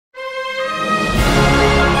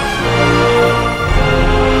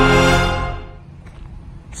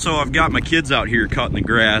So I've got my kids out here cutting the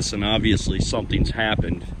grass, and obviously something's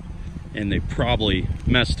happened and they probably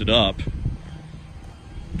messed it up.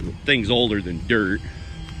 The thing's older than dirt,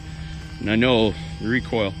 and I know the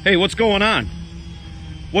recoil. Hey, what's going on?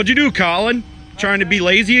 What'd you do, Colin? Trying to be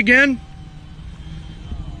lazy again?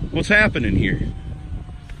 What's happening here?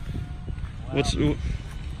 What's doing?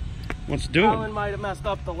 Colin might have messed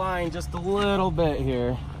up the line just a little bit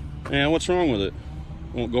here. Yeah, what's wrong with it?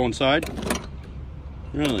 Won't go inside?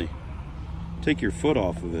 Really? Take your foot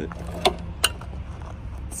off of it.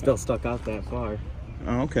 Still stuck out that far.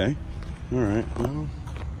 Oh, okay. All right. Well,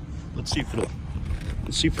 let's see if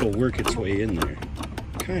it'll work its way in there.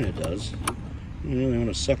 Kind of does. I don't really want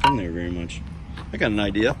to suck in there very much. I got an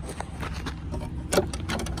idea.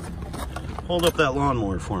 Hold up that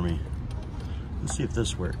lawnmower for me. Let's see if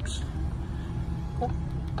this works.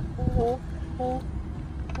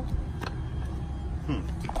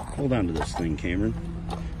 Hold on to this thing, Cameron.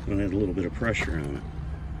 It's gonna add a little bit of pressure on it.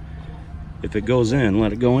 If it goes in,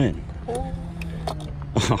 let it go in.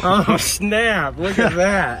 Oh snap, look at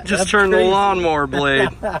that. Just turned the lawnmower blade.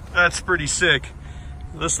 That's pretty sick.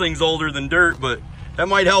 This thing's older than dirt, but that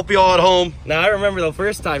might help you all at home. Now I remember the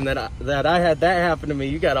first time that I had that happen to me,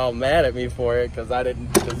 you got all mad at me for it because I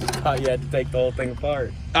thought you had to take the whole thing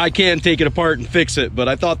apart. I can take it apart and fix it, but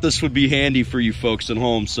I thought this would be handy for you folks at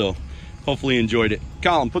home, so hopefully you enjoyed it.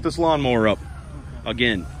 Colin, put this lawnmower up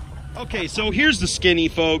again. Okay, so here's the skinny,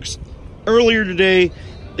 folks. Earlier today,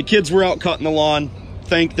 the kids were out cutting the lawn.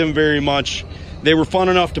 Thank them very much. They were fun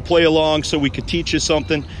enough to play along so we could teach you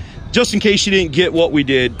something. Just in case you didn't get what we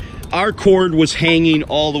did, our cord was hanging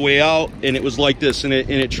all the way out, and it was like this, and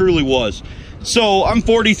it truly was. So I'm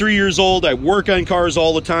 43 years old. I work on cars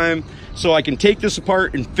all the time, so I can take this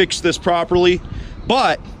apart and fix this properly.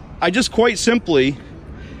 But I just quite simply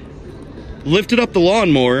lifted up the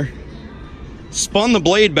lawnmower, spun the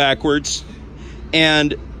blade backwards,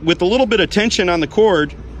 and with a little bit of tension on the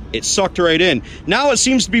cord, it sucked right in. Now it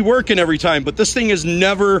seems to be working every time, but this thing has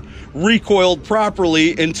never recoiled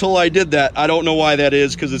properly until I did that. I don't know why that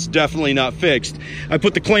is, because it's definitely not fixed. I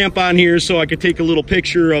put the clamp on here so I could take a little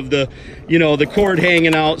picture of the, you know, the cord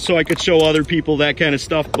hanging out so I could show other people that kind of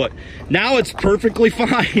stuff, but now it's perfectly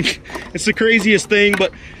fine. It's the craziest thing,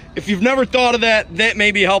 but if you've never thought of that, that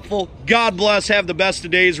may be helpful. God bless, have the best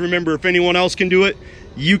of days. Remember, if anyone else can do it,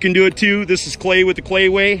 you can do it too. This is Clay with the Clay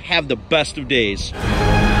Way. Have the best of days.